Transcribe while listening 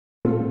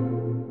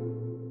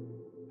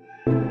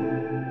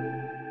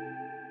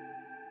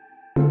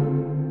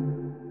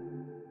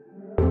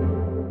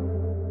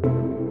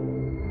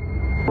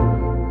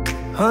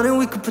Honey,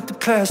 we could put the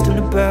past in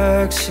the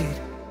backseat.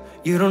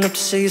 You don't have to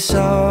say you're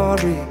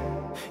sorry.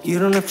 You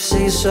don't have to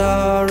say you're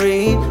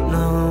sorry.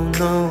 No,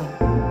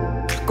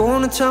 no. Go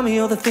on and tell me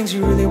all the things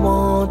you really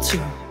want to.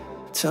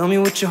 Tell me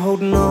what you're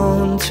holding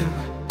on to.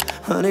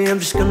 Honey, I'm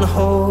just gonna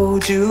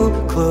hold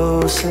you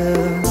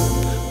closer.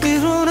 We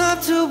don't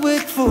have to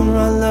wait for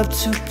our love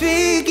to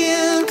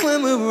begin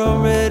when we're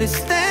already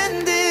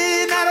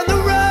standing out on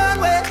the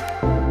runway.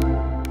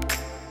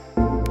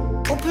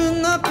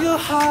 Open up your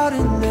heart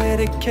and let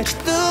it catch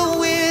the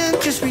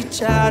wind. Just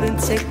reach out and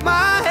take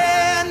my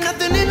hand.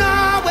 Nothing in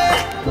our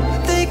way.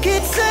 They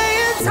keep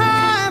saying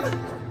time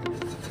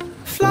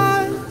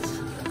flies,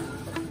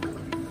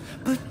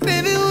 but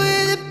baby,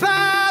 we're the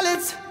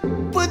pilots.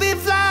 We'll be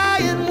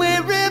flying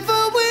wherever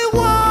we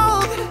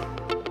want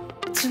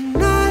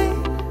tonight.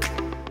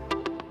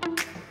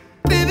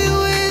 Baby,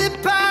 we're the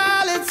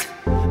pilots.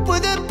 We're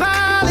the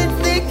pilots.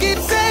 They keep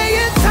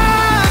saying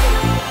time,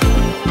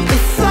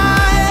 it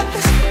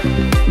flies,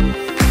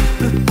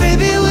 but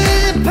baby,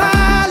 we're the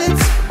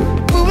pilots.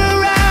 We're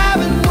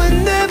arriving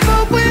whenever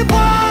we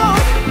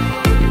want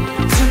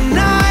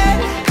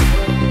tonight.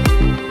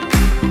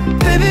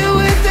 Baby,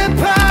 we're the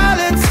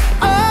pilots.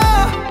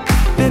 Oh,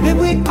 baby,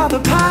 we are the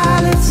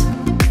pilots.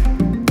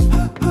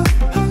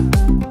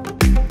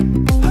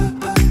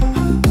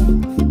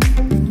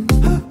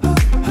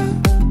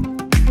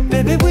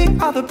 Baby, we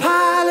are the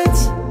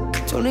pilots.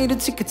 Don't need a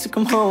ticket to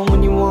come home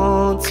when you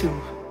want to.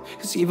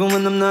 Cause even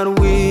when I'm not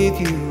with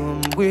you,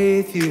 I'm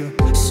with you.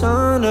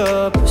 Sun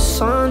up,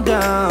 sun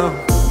down.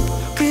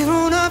 We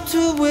don't have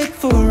to wait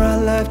for our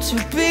life to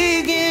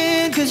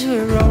begin. Cause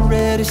we're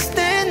already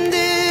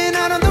standing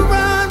out on the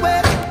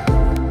runway.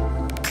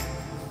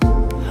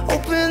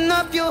 Open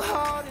up your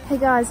heart. Hey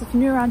guys, if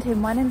you're new around here,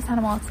 my name is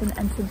Hannah Martin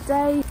and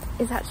today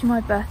is actually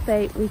my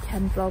birthday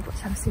weekend vlog,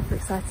 which I'm super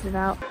excited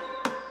about.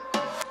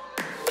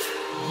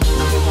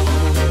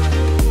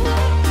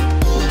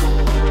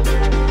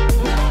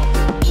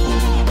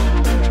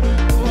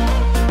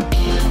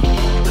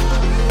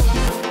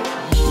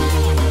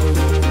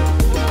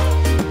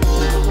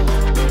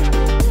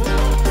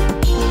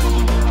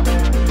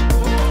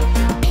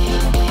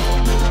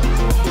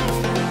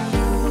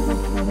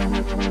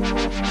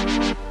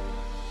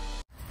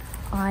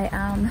 I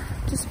am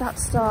just about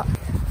to start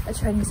a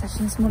training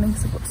session this morning,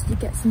 so I've got to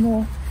get some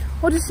more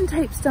audition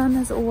tapes done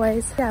as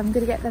always. Yeah, I'm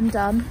going to get them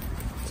done,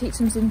 teach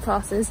some Zoom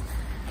classes,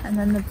 and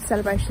then the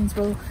celebrations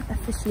will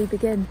officially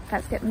begin.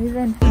 Let's get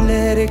moving.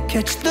 Let it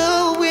catch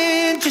the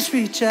wind, just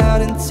reach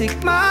out and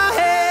take my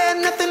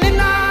hand. Nothing in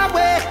our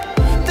way.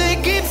 They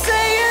keep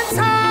saying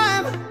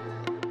time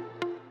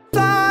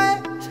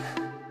flies,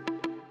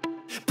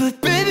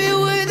 but baby,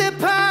 we're the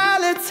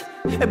pilots,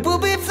 and we'll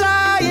be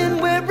flying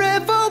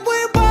wherever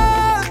we want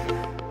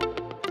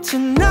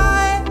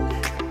tonight.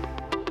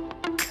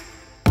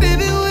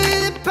 Baby,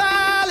 we're the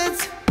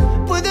pilots.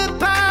 We're the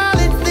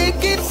pilots. They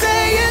keep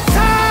saying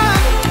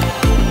time,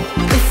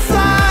 it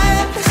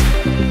flies,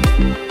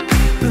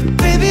 but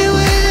baby,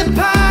 we're the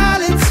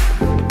pilots.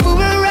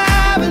 We're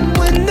arriving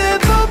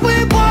whenever we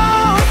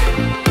want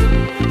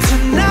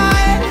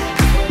tonight.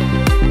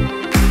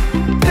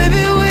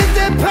 Baby, we're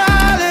the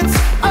pilots.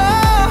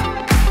 Oh,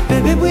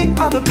 baby, we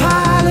are the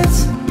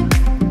pilots.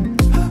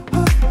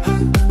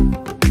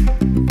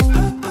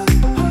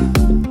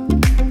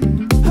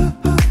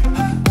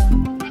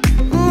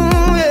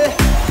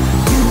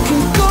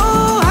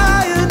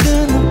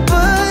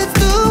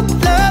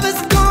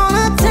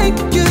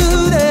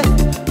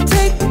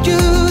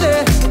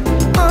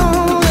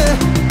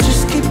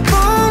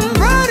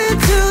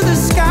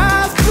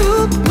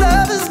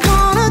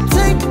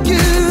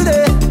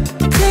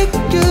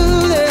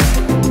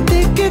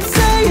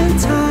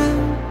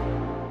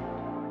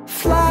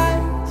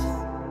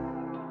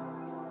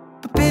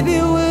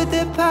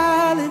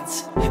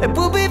 And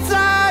we'll be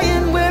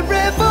flying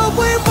wherever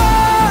we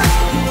want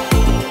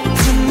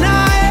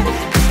tonight.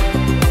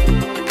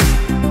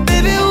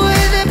 Baby,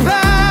 we're the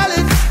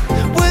pilots.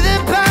 We're the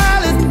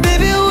pilots.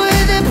 Baby,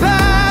 we're the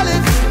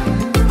pilots.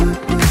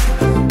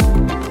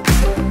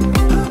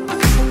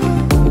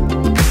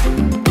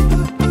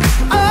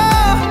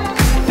 Oh,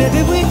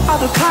 baby, we are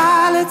the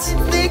pilots.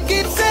 They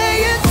keep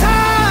saying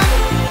time,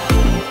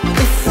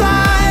 it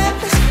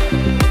flies,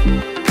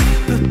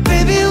 but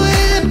baby,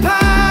 we're the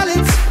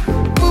pilots.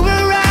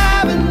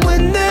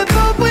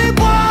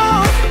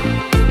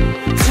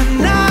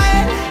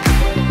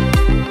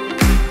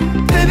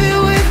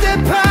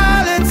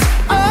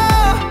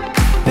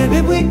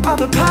 Are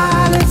the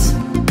pilots.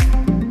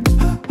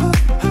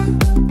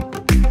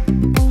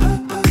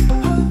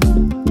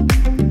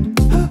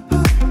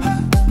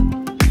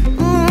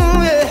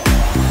 Yeah.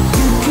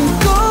 You can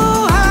go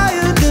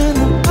higher than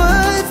the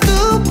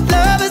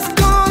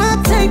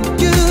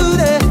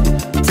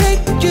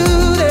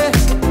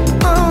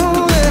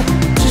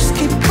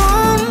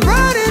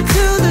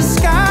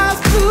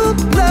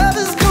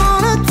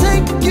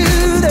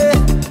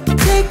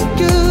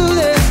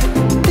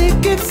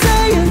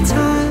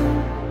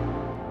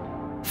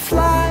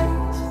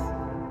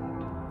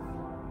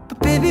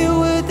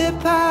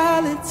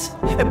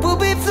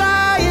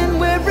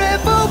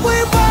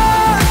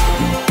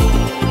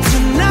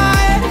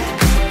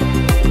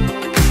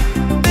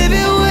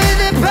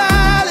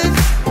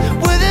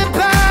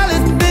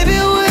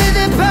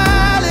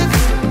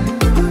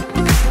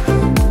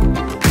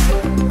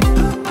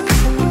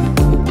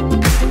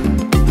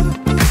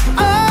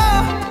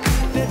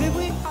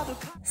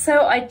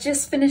So I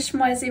just finished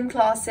my Zoom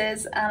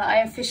classes and I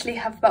officially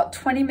have about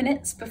 20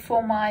 minutes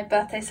before my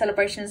birthday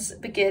celebrations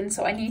begin.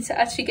 So I need to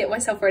actually get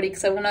myself ready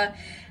because I want to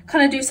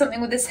kind of do something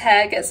with this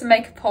hair, get some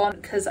makeup on,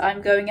 because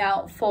I'm going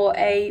out for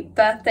a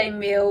birthday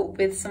meal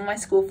with some of my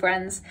school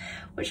friends,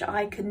 which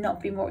I could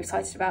not be more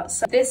excited about.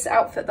 So this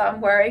outfit that I'm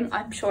wearing,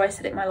 I'm sure I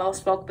said it in my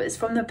last vlog, but it's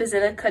from the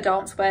Basilica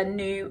Dancewear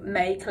new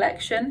May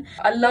collection.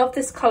 I love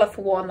this colour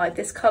for one, like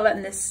this colour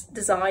and this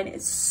design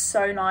is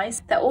so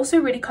nice. They're also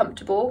really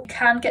comfortable. You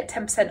can get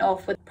 10%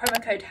 off with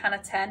promo code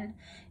Hannah10.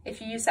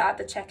 If you use that at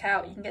the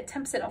checkout, you can get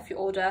 10% off your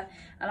order,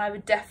 and I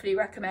would definitely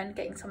recommend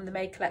getting some of the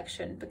May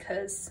collection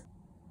because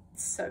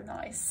it's so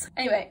nice.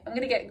 Anyway, I'm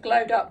gonna get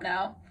glowed up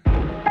now.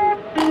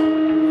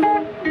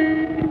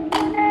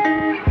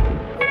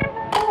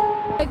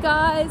 Hey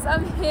guys,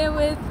 I'm here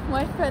with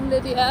my friend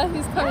Lydia,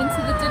 who's coming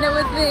to the dinner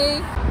with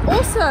me.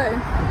 Also,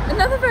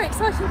 another very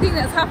exciting thing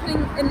that's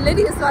happening in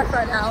Lydia's life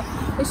right now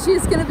is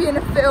she's gonna be in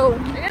a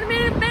film. You're gonna be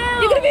in a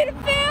film! You're gonna be in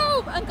a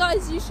film! And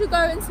guys, you should go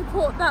and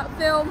support that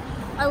film.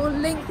 I will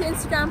link the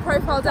Instagram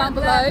profile down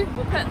below.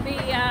 We'll put the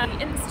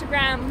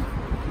Instagram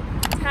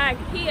tag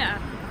here.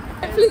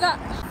 Hopefully that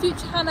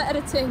future Hannah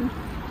editing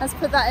has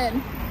put that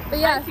in. But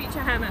yeah, Hi, future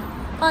Hannah.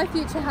 Hi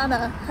future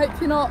Hannah. Hope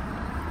you're not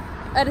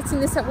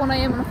editing this at 1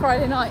 AM on a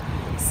Friday night.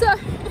 So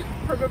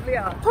Probably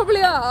are.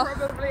 Probably are.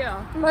 Probably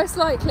are. Most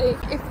likely.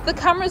 If the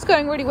camera's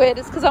going really weird,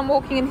 it's because I'm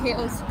walking in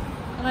heels.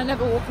 And I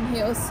never walk in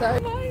heels, so.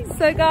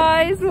 So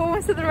guys, we're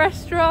almost at the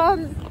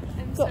restaurant.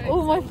 Got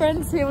all my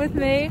friends here with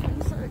me.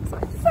 I'm so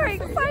excited. So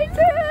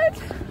excited!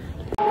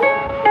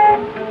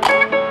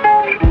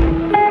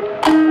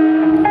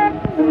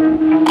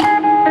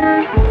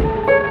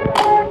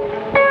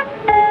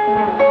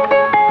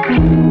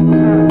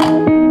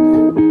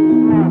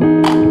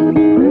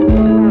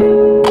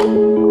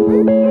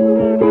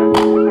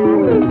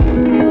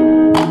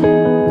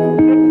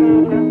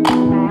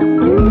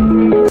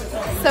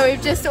 So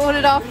we've just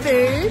ordered our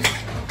food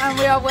and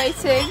we are waiting.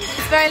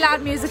 It's very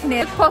loud music in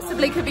here. It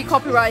possibly could be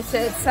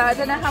copyrighted, so I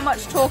don't know how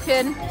much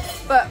talking,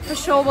 but for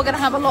sure we're gonna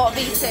have a lot of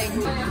eating.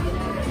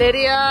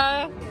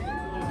 Lydia,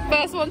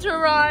 first one to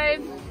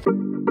arrive.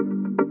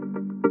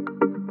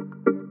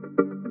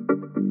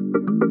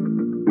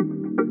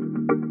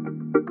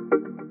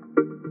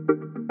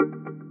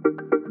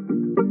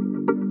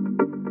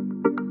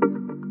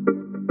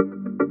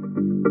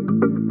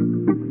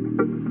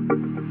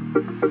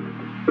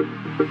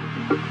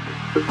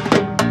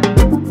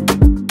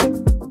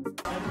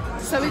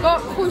 So we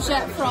got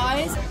courgette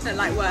fries. They're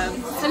like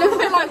worms. They look a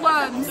bit like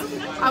worms.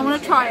 I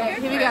want to try it.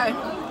 Here we go.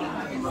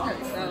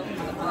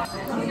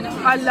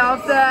 I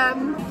love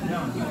them.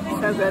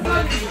 So good.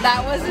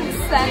 That was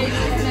insane,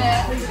 isn't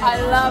it? I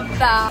love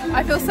that.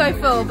 I feel so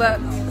full, but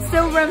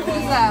still room for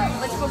dessert,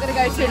 which we're going to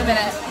go to in a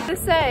minute. To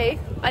say,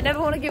 I never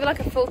want to give it like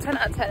a full 10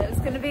 out of 10. It's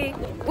going to be,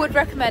 would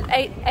recommend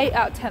 8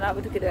 out of 10. I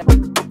would give it.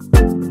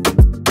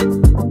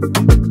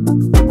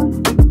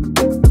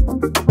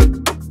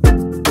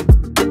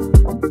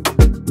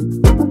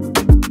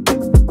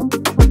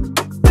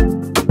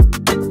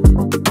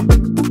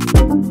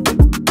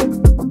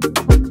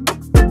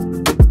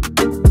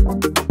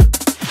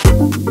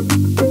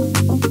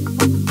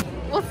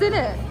 What's in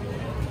it?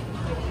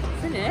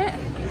 What's in it?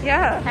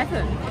 Yeah.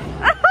 Heaven.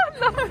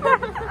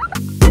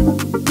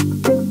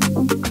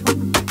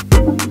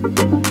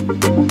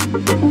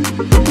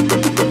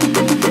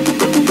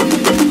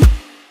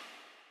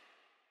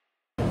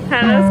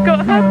 Hannah's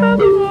got her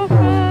bubble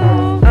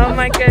waffle. Oh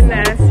my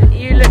goodness,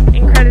 you look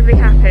incredibly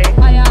happy.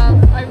 I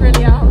am, I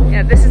really am.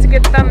 Yeah, this is a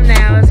good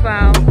thumbnail as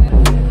well.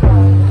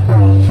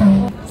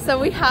 So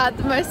we had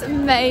the most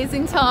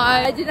amazing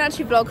time. I didn't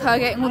actually vlog her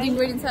getting all the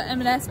ingredients at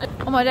M&S.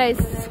 On my days,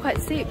 it's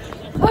quite steep.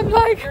 I'm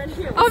like,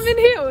 I'm in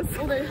heels.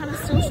 Although Hannah's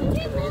still shorter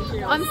than me in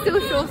heels. I'm still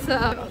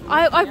shorter.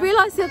 I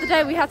realised the other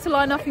day we had to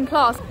line up in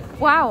class.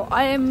 Wow,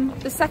 I am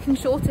the second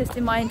shortest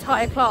in my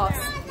entire class.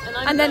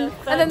 And then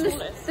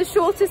the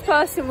shortest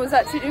person was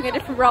actually doing a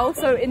different role,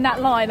 so in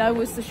that line I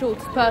was the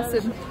shortest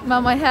person.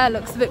 Now my hair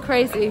looks a bit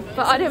crazy,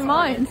 but I didn't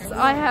mind.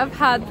 I have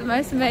had the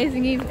most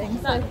amazing evening,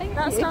 so thank you.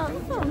 That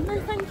sounds fun. No,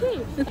 thank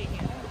you.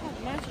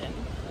 Imagine.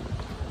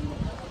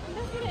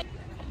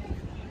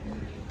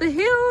 The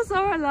hills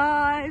are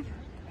alive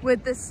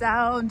with the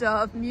sound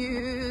of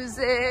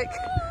music.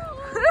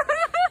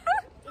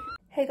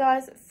 Hey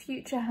guys,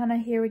 future Hannah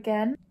here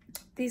again.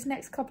 These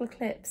next couple of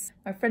clips,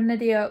 my friend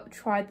Lydia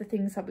tried the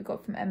things that we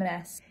got from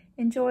M&S.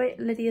 Enjoy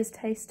Lydia's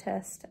taste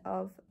test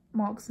of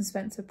Marks and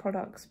Spencer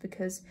products,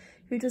 because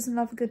who doesn't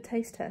love a good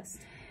taste test?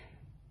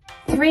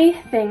 3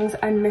 things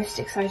I'm most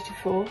excited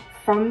for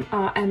from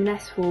our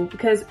M&S haul,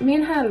 because me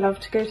and her love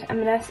to go to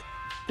M&S.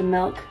 The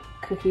milk,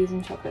 cookies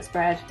and chocolate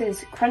spread.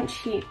 There's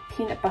crunchy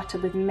peanut butter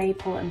with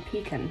maple and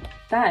pecan.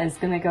 That is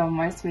gonna go on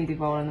my smoothie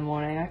bowl in the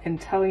morning, I can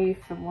tell you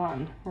for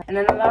one. And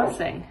then the last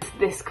thing,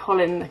 this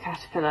Colin the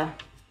caterpillar.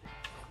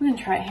 I'm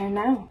gonna try it here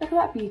now. Look at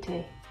that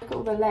beauty. Look at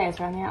all the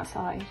layers around the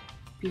outside.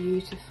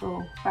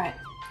 Beautiful. Right,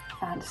 I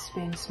found a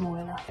spoon small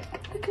enough.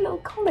 Look at little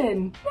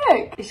Colin.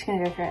 Look, I'm just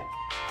gonna go for it.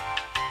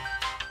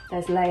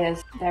 There's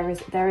layers. There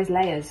is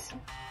layers.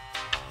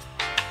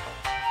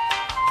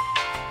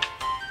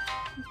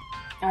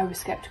 I was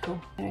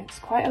sceptical. It's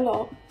quite a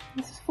lot.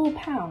 This is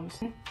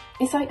 £4.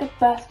 It's like a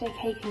birthday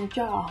cake in a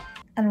jar.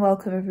 And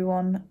welcome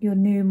everyone, your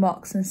new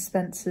Marks and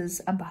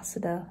Spencer's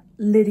ambassador,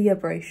 Lydia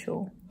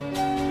Brayshaw.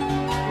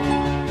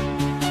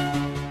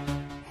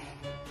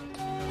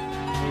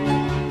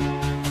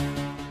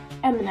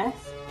 M&S,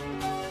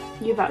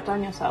 you've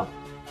outdone yourself.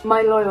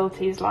 My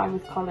loyalties lie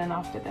with Colin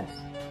after this.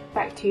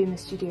 Back to you in the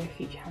studio,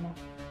 future Hannah.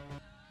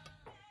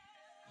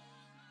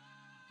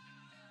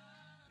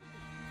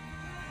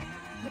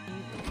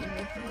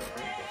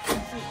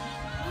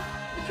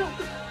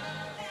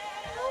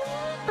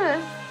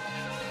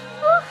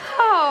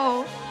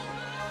 Wow!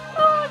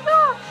 Oh my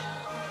gosh!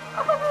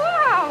 Oh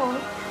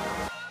wow!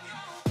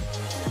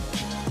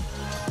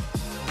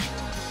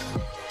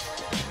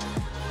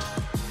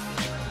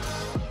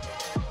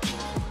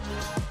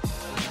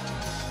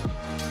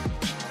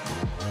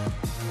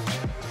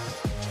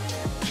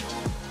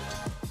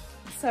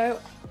 So,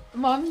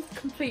 Mum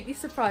completely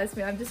surprised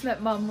me. I've just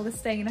met Mum, we're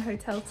staying in a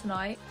hotel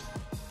tonight.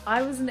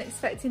 I wasn't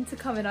expecting to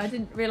come in. I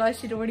didn't realise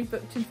she'd already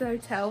booked into the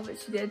hotel, but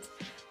she did,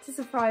 to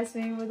surprise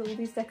me with all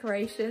these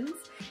decorations.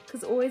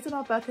 Because always on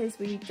our birthdays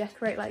we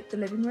decorate like the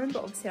living room,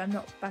 but obviously I'm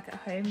not back at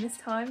home this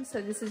time,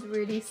 so this is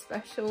really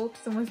special.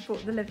 Someone's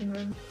brought the living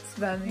room to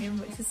Birmingham,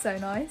 which is so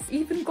nice.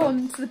 Even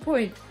gone to the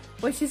point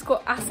where she's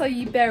got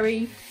acai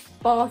berry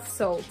bath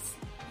salts.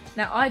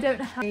 Now I don't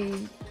have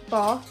a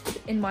bath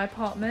in my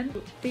apartment.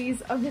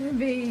 These are going to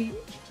be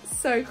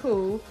so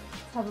cool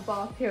to have a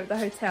bath here at the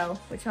hotel,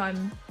 which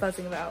I'm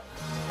buzzing about.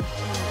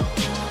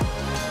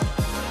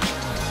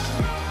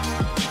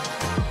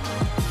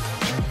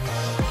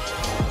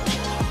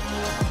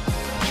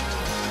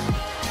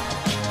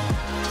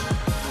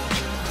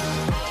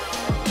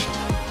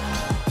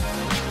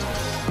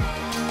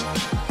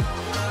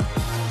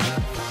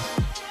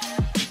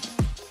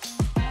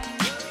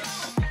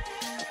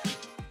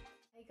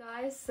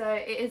 So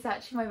it is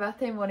actually my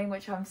birthday morning,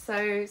 which I'm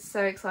so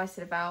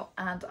excited about,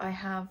 and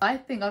I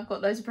think I've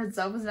got loads of presents.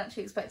 I wasn't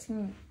actually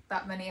expecting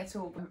that many at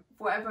all, but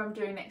whatever I'm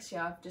doing next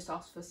year I've just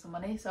asked for some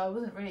money, so I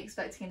wasn't really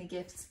expecting any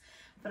gifts,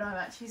 but I'm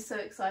actually so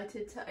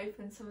excited to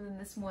open some of them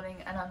this morning,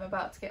 and I'm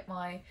about to get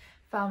my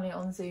family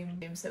on Zoom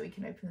so we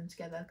can open them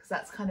together, because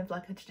that's kind of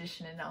like a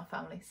tradition in our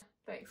family. So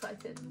very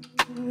excited.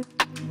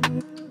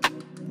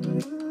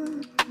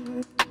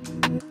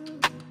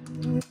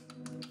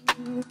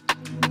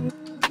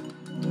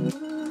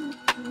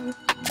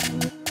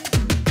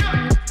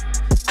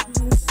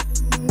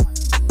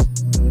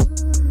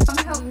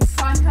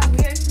 Try and help me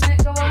open it,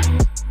 go on.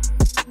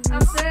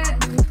 That's it.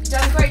 You've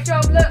done a great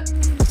job, look.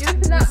 You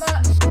opened that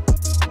much.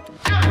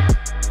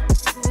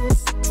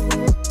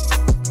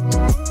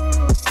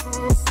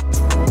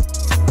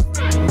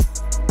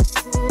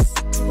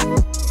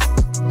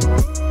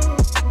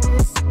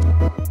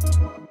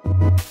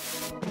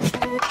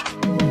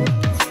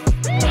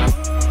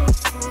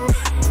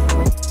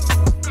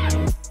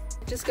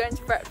 Just going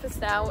to breakfast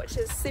now, which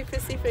is super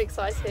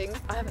exciting.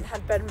 I haven't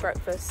had bed and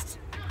breakfast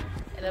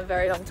in a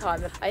very long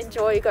time. I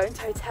enjoy going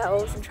to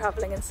hotels and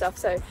travelling and stuff,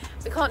 so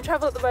we can't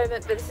travel at the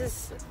moment, but this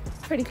is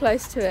pretty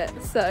close to it,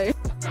 so.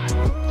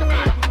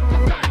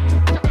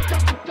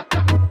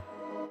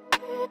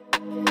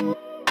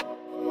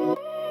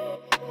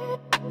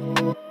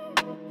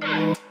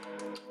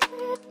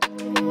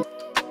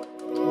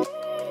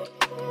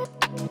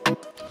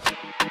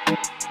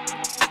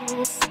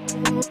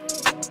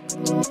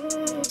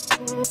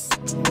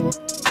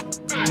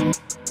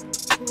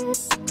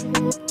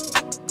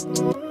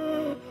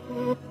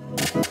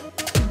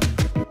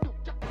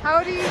 How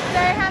old are you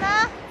today,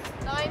 Hannah?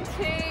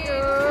 19.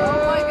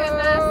 Oh my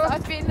goodness,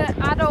 I've been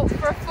an adult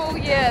for a full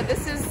year.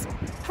 This is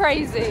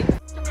crazy.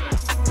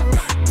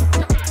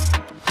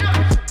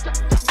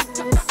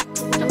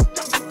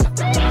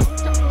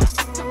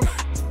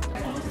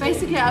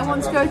 Basically, I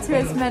want to go to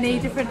as many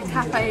different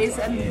cafes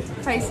and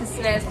places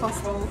today as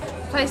possible.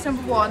 Place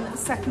number 1,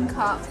 Second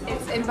Cup.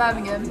 It's in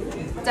Birmingham.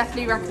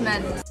 Definitely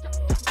recommend.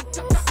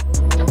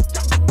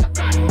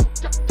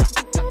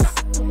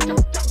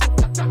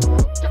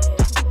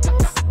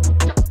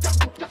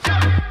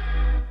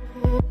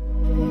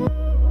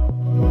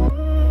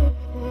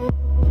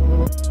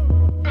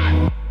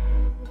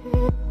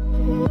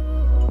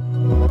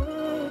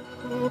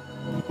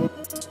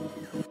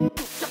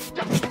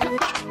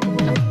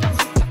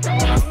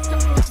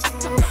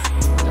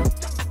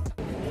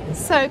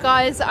 So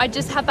guys, I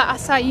just had that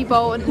acai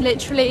bowl and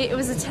literally it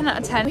was a 10 out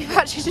of 10. We've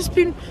actually just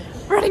been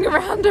running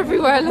around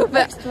everywhere a little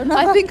bit.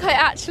 I think I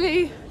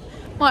actually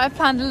might have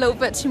planned a little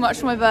bit too much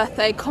for my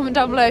birthday. Comment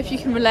down below if you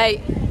can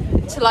relate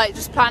to like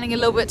just planning a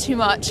little bit too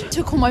much.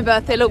 Took on my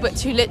birthday a little bit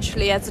too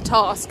literally as a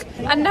task.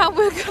 And now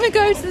we're gonna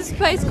go to this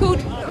place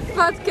called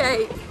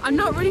Floodgate. I'm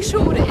not really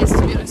sure what it is,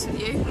 to be honest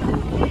with you.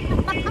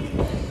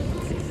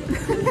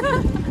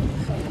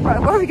 Right,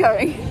 where are we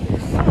going?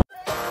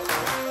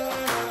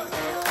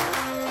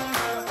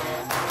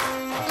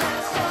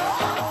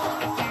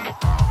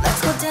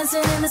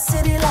 Dancing in the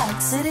city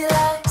lights,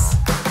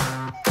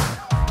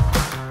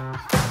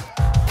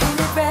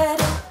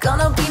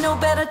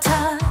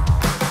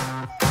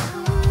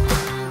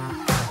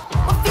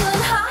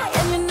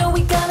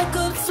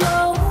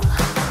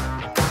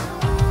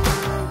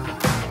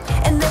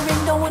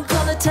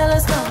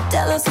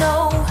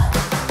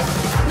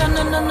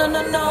 no.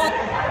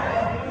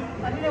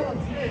 I don't know what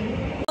to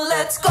do.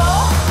 Let's go.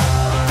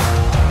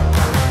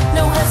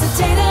 No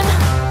hesitating.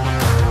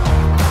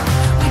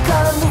 We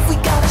gotta move, we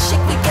gotta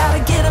shake, we gotta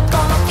get up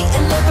on our feet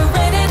and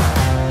liberated.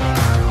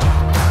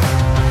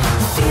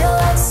 You feel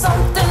like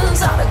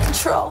something's out of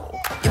control.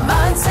 Your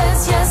mind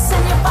says yes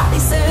and your body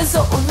says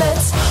oh.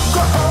 Let's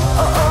go.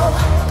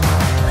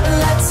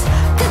 Let's go.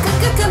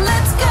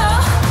 Let's go.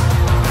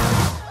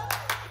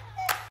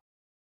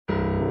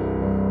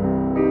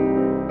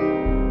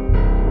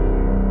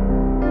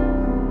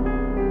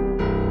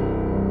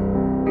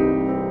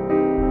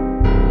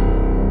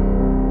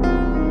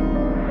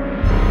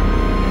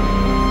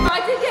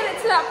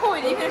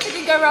 Even if it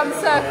didn't go around the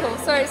circle,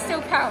 so it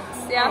still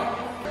counts, yeah?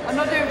 I'm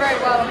not doing very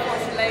well,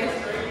 unfortunately.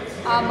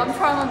 I'm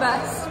trying my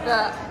best,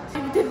 but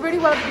I did really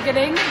well at the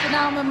beginning, but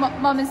now my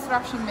mum is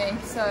thrashing me,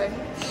 so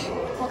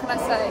what can I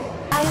say?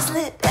 Eyes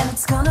lit and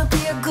it's gonna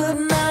be a good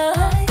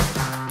night.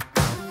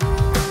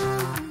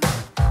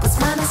 What's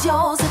mine is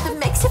yours if it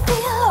makes you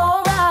feel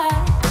alright.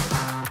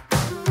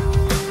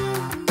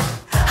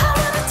 I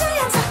wanna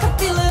dance, I can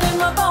feel it in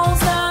my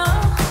bones now.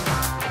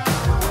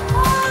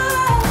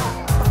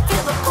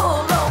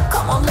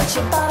 Let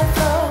your body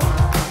flow.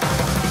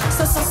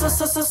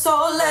 So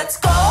let's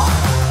go.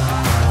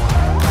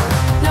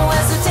 No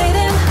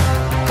hesitating.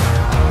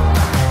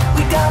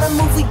 We gotta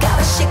move, we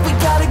gotta shake, we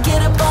gotta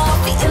get up on our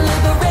feet and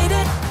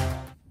liberated.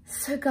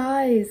 So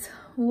guys,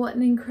 what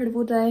an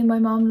incredible day. My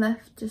mum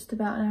left just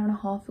about an hour and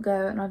a half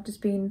ago and I've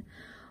just been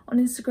on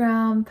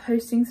Instagram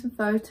posting some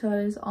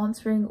photos,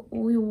 answering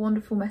all your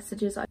wonderful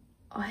messages.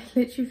 I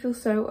literally feel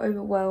so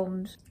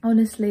overwhelmed.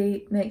 Honestly,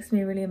 it makes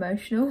me really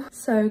emotional.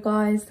 So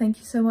guys, thank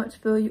you so much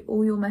for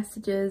all your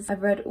messages.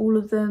 I've read all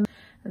of them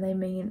and they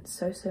mean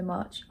so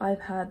much.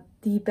 I've had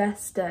the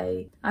best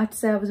day. I have to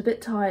say I was a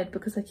bit tired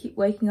because I keep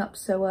waking up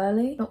so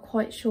early. Not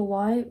quite sure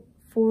why.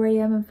 4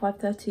 AM and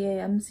 5:30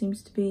 AM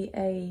seems to be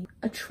a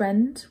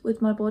trend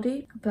with my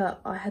body, but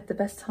I had the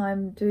best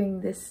time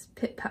doing this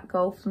pit pat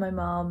golf with my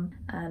mum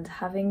and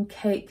having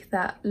cake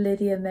that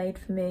Lydia made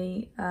for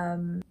me,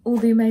 all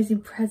the amazing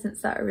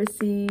presents that I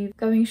received,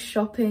 going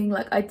shopping.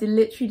 Like I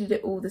literally did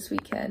it all this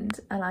weekend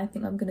and I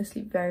think I'm gonna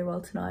sleep very well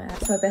tonight,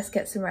 so I best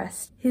get some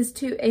rest. Here's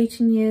to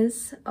 18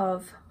 years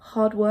of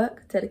hard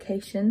work,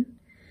 dedication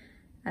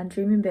and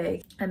dreaming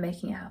big and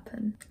making it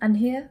happen. And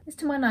here is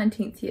to my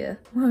 19th year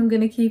where I'm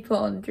gonna keep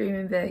on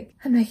dreaming big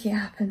and making it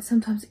happen.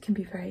 Sometimes it can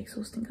be very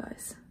exhausting,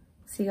 guys.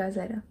 See you guys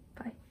later.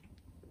 Bye.